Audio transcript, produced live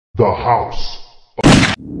The house.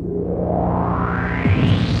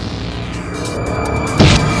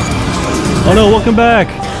 Oh no, welcome back!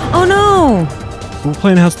 Oh no! We're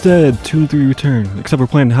playing House Dead 2 and 3 Return. Except we're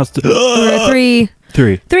playing House Dead 3.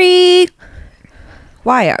 3.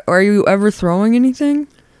 Why? Are you ever throwing anything?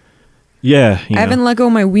 Yeah, I haven't let go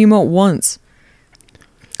of my Wiimote once.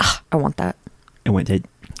 Ah, I want that. I went dead.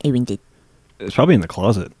 I went dead. It's probably in the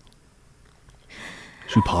closet.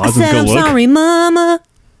 Should we pause I and said go I'm look? sorry, mama.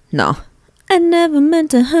 No. I never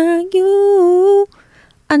meant to hurt you.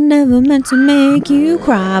 I never meant to make you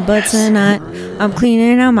cry, but tonight I'm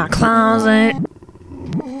cleaning out my closet.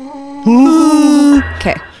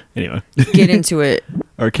 Okay. Anyway. Get into it.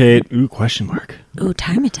 Arcade. Ooh, question mark. Ooh,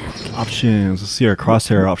 time attack. Options. Let's see our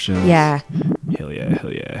crosshair options. Yeah. Hell yeah,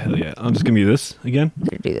 hell yeah, hell yeah. I'm just gonna do this again. I'm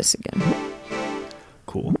gonna do this again.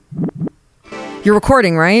 Cool. You're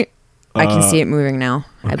recording, right? I can see it moving now.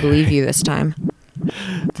 Okay. I believe you this time.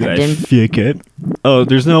 Did I fake it? Oh,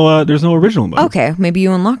 there's no original mode. Okay, maybe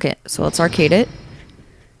you unlock it. So let's arcade it.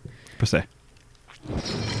 Press A.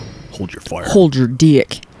 Hold your fire. Hold your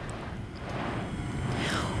dick.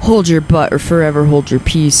 Hold your butt or forever hold your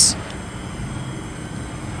peace.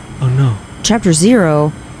 Oh no. Chapter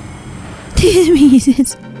 0.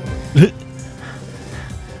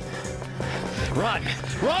 Run!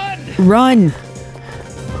 Run! Run.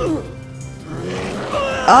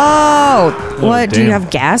 Oh, what? Do you damn.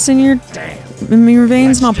 have gas in your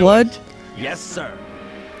veins, not blood? Yes, sir.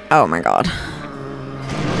 Oh my god.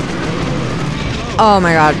 Oh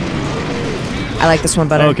my god. I like this one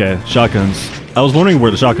better. Okay, shotguns. I was wondering where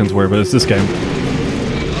the shotguns were, but it's this game.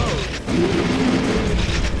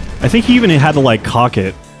 I think he even had to like cock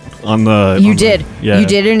it on the. You did. Yeah. You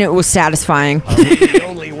did, and it was satisfying. Are we the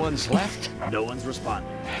only ones left? No one's responding.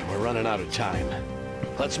 We're running out of time.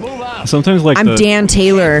 Let's move on. Sometimes like I'm the Dan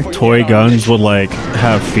Taylor. toy guns would like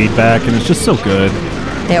have feedback, and it's just so good.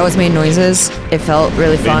 They always made noises. It felt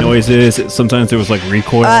really Made fun. noises. Sometimes there was like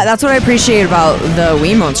recoil. That's what I appreciate about the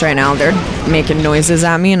Wiimotes right now. They're making noises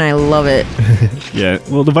at me, and I love it. Yeah.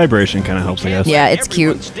 Well, the vibration kind of helps, I guess. Yeah, it's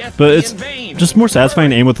cute. But it's just more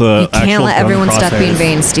satisfying to aim with the. You can't let everyone's stuff be in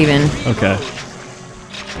vain, Steven. Okay.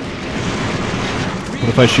 What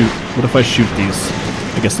if I shoot? What if I shoot these?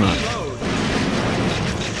 I guess not.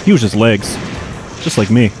 He was just legs, just like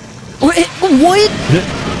me. What?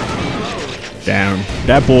 Damn,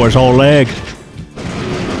 that boy's whole leg.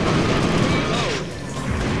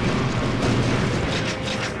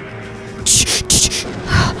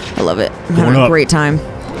 I love it. I'm Going having a up. great time.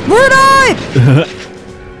 Where die?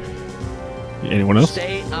 Anyone else?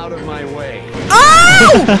 Stay out of my way.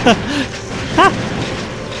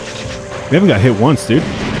 We haven't got hit once, dude.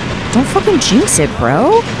 Don't fucking jinx it,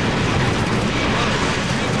 bro.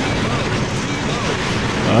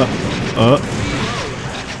 Haha.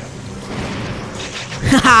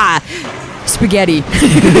 Spaghetti.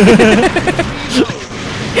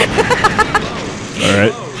 All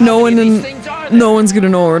right. No one's gonna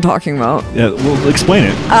know what we're talking about. Yeah. Well, explain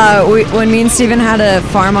it. When me and Steven had a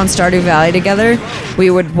farm on Stardew Valley together, we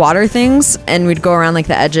would water things and we'd go around like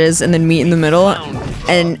the edges and then meet in the middle.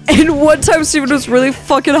 And one time Steven was really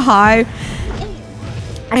fucking high.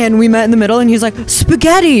 And we met in the middle and he's like,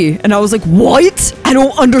 spaghetti! And I was like, what? I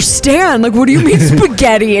don't understand. Like, what do you mean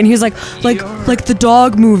spaghetti? And he's like the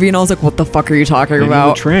dog movie. And I was like, what the fuck are you talking Lady about?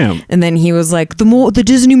 and the Tramp. And then he was like, the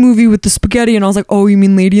Disney movie with the spaghetti. And I was like, oh, you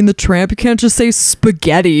mean Lady and the Tramp? You can't just say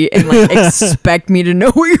spaghetti and like expect me to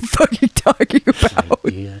know what you're fucking talking about.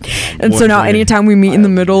 And so now anytime we meet in the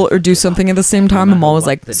middle or do something at the same time, I'm always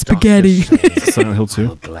like, spaghetti. Silent Hill 2.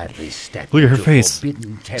 Look at her face.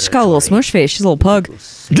 She's got a little smush face. She's a little pug.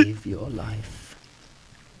 Save your life.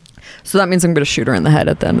 So that means I'm gonna shoot her in the head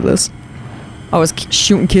at the end of this. I was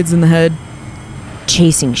shooting kids in the head.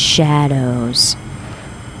 Chasing shadows.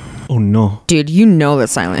 Oh no. Dude, you know that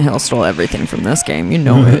Silent Hill stole everything from this game. You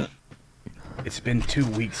know it. It's been 2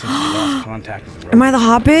 weeks since we lost contact with Rose. Am I the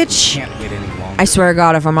hot bitch? Can't wait any longer. I swear to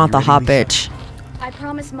God, if I'm not the hot bitch. I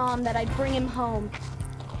promised Mom that I'd bring him home.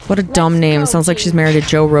 What a dumb Let's name. go, Sounds like G. she's married to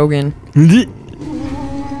Joe Rogan.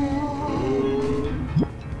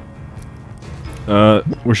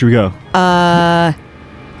 Where should we go? That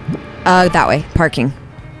way. Parking.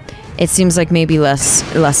 It seems like maybe less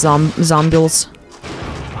zombies.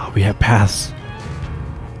 Oh, we have paths.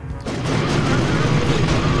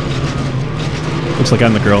 Looks like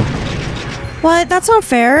I'm the girl. What? That's not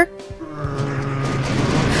fair.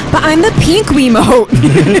 But I'm the pink Wiimote.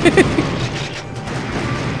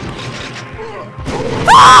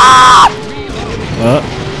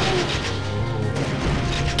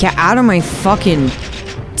 Get out of my fucking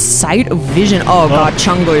sight of vision. Oh god,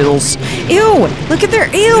 chungles. Ew! Look at their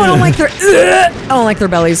ew! I don't like their I don't like their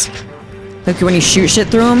bellies. Look, when you shoot shit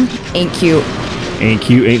through them, ain't cute. Ain't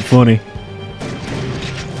cute, ain't funny.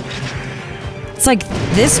 It's like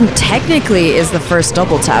this technically is the first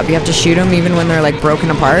double tap. You have to shoot them even when they're like broken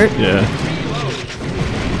apart. Yeah.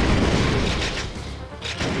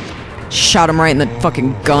 Shot him right in the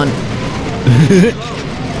fucking gun.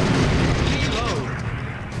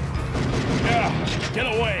 Get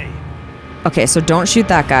away. Okay, so don't shoot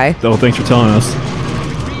that guy. Oh, thanks for telling us.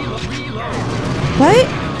 What?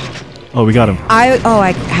 Oh, we got him. I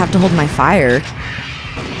have to hold my fire.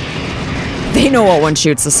 They know what one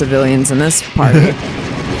shoots the civilians in this party.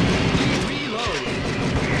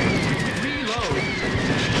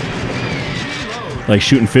 Like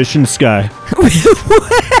shooting fish in the sky.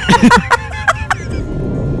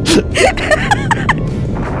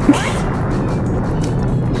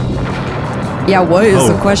 Yeah, what is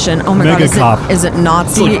the question? Oh my god, Mega cop. is it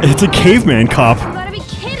Nazi? It's a caveman cop. You gotta be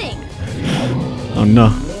kidding. Oh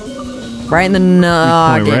no. Right in the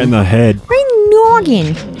noggin. Right in the head. Right in the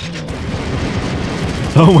noggin.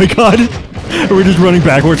 Oh my god. We're just running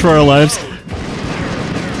backwards for our lives.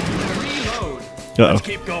 Uh-oh. Let's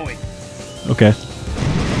keep going. Okay.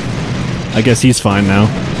 I guess he's fine now.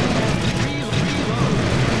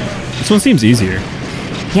 This one seems easier.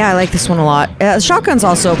 Yeah, I like this one a lot. Shotguns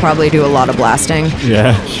also probably do a lot of blasting.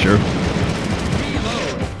 Yeah, sure.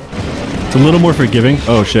 It's a little more forgiving.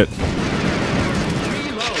 Oh shit.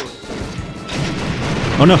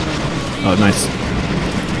 Oh no. Oh, nice.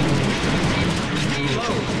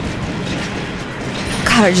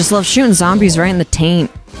 God, I just love shooting zombies right in the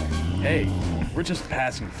taint. Hey, we're just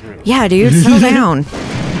passing through. Yeah, dude, settle down.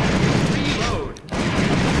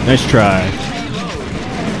 Nice try.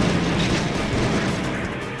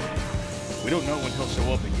 We don't know when he'll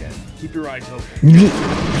show up again. Keep your eyes open.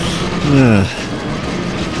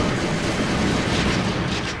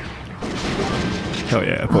 Hell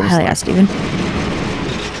yeah. Oh, hell yeah, Steven.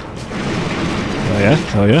 Hell yeah.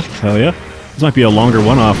 Hell yeah. Hell yeah. This might be a longer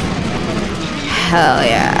one-off. Hell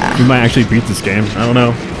yeah. We might actually beat this game. I don't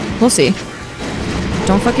know. We'll see.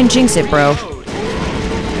 Don't fucking jinx it, bro.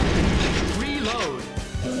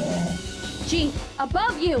 G,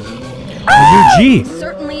 above you. Oh, you're G.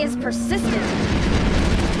 Certainly is persistent.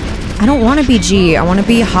 I don't want to be G. I want to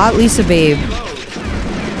be hot Lisa babe.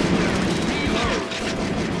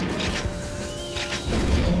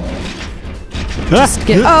 Just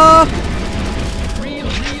get. Oh!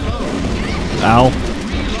 Ow.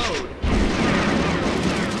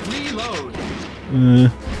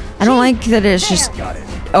 I don't like that it's just.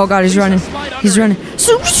 Oh god, he's running. He's running.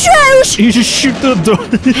 So shush! You just shoot the door.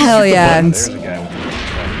 Hell yeah. There's a guy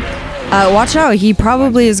with Watch out. He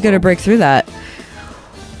probably is gonna break through that.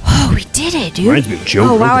 Oh, we did it, dude. Reminds me of Joe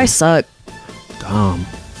Oh wow, Rogan. I suck. Dumb.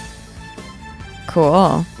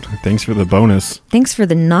 Cool. Thanks for the bonus. Thanks for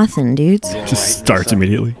the nothing, dudes. Just starts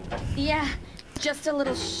immediately. Yeah, just a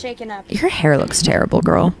little shaken up. Your hair looks terrible,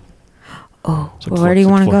 girl. Oh, It's like well, where do you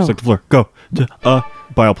want to go? It's like the floor. Go.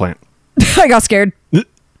 Bioplant. I got scared.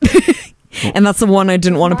 And that's the one I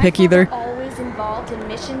didn't want to pick either. Always involved in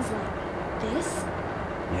missions like this?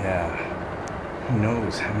 Yeah. Who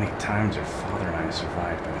knows how many times your father and I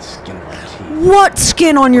survived by the skin of our teeth. What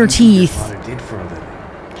skin on your What do you think teeth? Your father did for a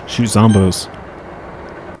living. Shoot zombos.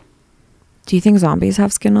 Do you think zombies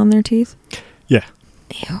have skin on their teeth? Yeah.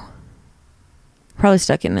 Ew. Probably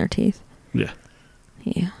stuck in their teeth. Yeah.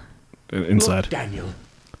 Yeah. Inside. Daniel.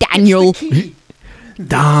 Daniel.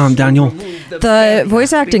 Damn, Daniel. The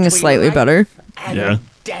voice acting is slightly better. Yeah.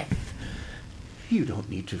 Death. You don't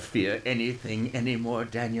need to fear anything anymore,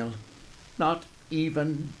 Daniel. Not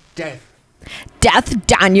even death. Death,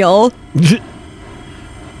 Daniel.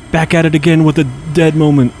 Back at it again with a dead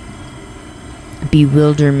moment.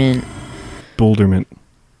 Bewilderment. Boulderment.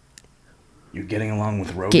 You getting along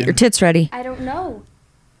with Rogan? Get your tits ready. I don't know.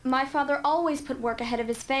 My father always put work ahead of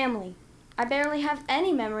his family. I barely have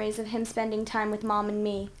any memories of him spending time with Mom and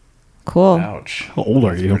me. Cool. Ouch. How old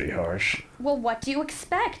are That's you? Pretty harsh. Well, what do you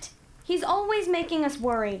expect? He's always making us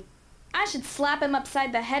worry. I should slap him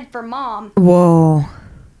upside the head for Mom. Whoa.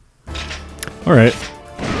 All right.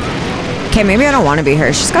 Okay, maybe I don't want to be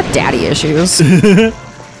her. She's got daddy issues.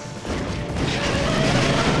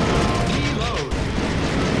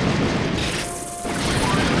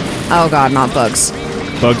 Oh god, not bugs.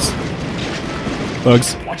 Bugs.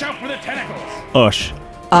 Bugs. Watch out for the tentacles. Ush.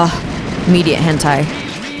 Immediate hentai.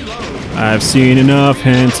 I've seen enough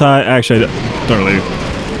hentai. Actually,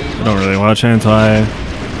 I don't really watch hentai.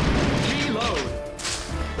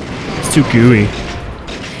 It's too gooey.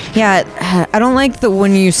 Yeah, I don't like the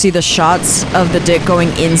when you see the shots of the dick going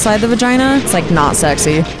inside the vagina. It's like not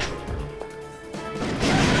sexy.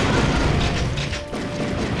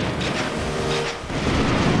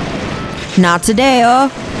 Not today, oh.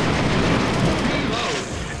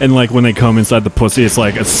 And like when they come inside the pussy, it's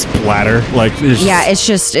like a splatter. Like yeah,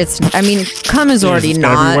 it's. I mean, cum is already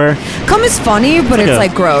not. Everywhere. Cum is funny, but it's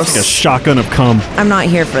like gross. It's like a shotgun of cum. I'm not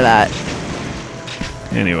here for that.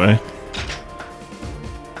 Anyway.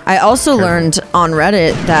 I also learned on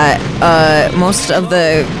Reddit that most of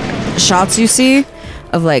the shots you see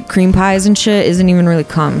of like cream pies and shit isn't even really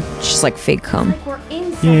cum. It's just like fake cum. Like we're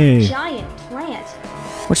in some Yay. giant plant.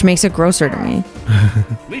 Which makes it grosser to me.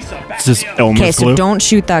 It's just Elmer's Okay, so glue. don't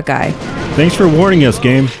shoot that guy. Thanks for warning us,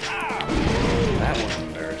 game. That was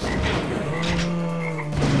embarrassing.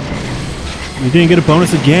 We didn't get a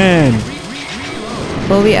bonus again.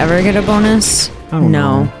 Will we ever get a bonus? I don't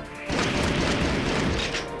No. know.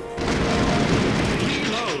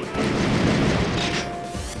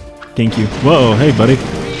 Thank you. Whoa, hey, buddy.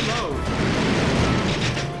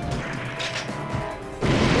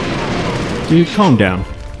 Dude, calm down.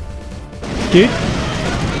 Dude,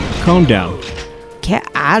 calm down. Get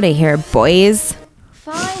out of here, boys.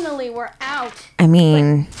 Finally, we're out. I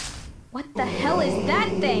mean, What the hell is that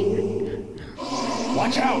thing?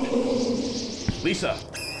 Watch out! Lisa!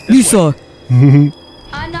 Lisa.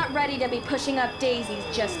 I'm not ready to be pushing up daisies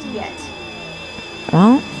just yet.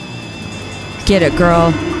 Well, get it,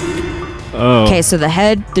 girl. Oh, Okay, so the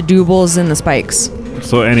head, the doubles, and the spikes.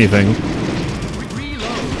 so anything.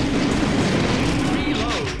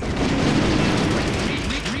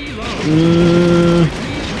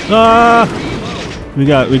 We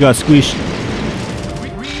got squeezed.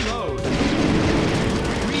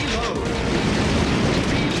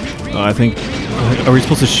 Oh, I think. Are we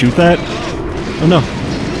supposed to shoot that? Oh no.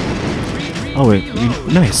 Oh wait,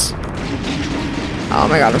 nice. Oh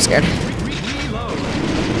my god, I'm scared.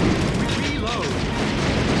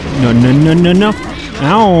 No, no, no, no, no.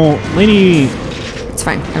 Ow, lady. It's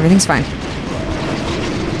fine. Everything's fine.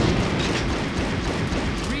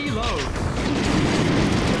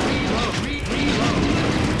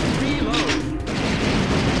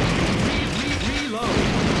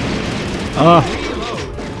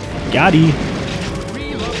 Got he.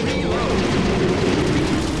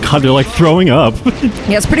 God, they're like throwing up.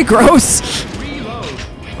 Yeah, it's pretty gross.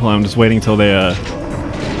 Hold on, I'm just waiting till they, yeah.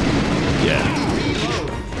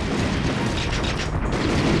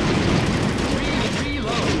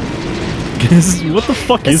 What the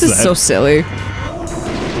fuck This is is that? so silly.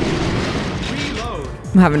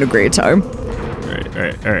 I'm having a great time.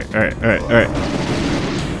 Alright.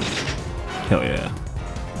 Hell yeah.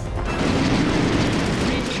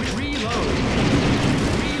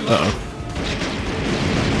 Uh-oh.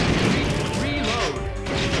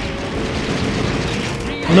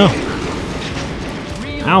 Oh no.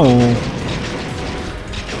 Ow.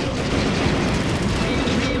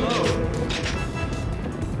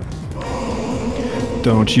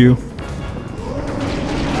 Don't you?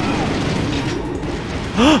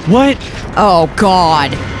 What? Oh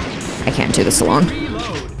god. I can't do this alone.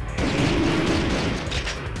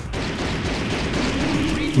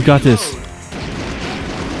 We got this.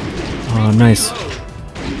 Oh, nice.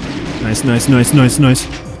 Nice.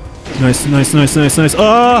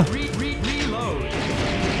 Ah!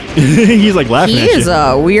 He's like laughing He at is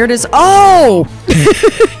you. weird as. Oh!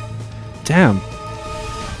 Damn.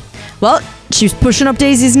 Well, she's pushing up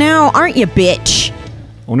daisies now, aren't you, bitch? I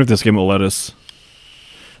wonder if this game will let us.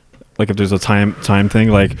 Like if there's a time thing,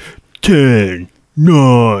 like 10,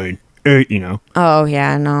 9, 8, you know, Oh,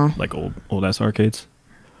 yeah, no. like old ass arcades.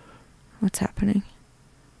 What's happening?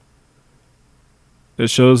 It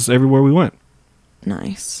shows everywhere we went.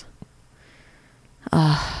 Nice.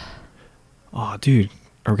 Oh, dude,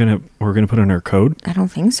 we're gonna put in our code. I don't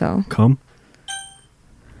think so. Come.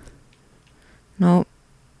 Nope.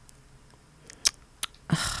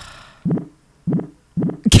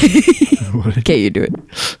 What? Okay, you do it.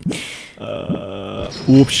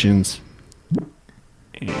 Options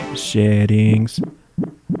and settings.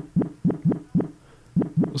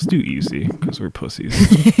 Let's do easy because we're pussies.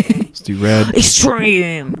 Let's do red.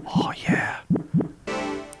 Extreme. Oh yeah.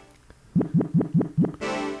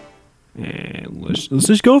 And let's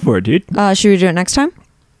just go for it, dude. Should we do it next time?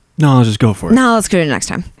 No, let's just go for it. No, let's do it next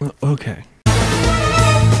time. Okay.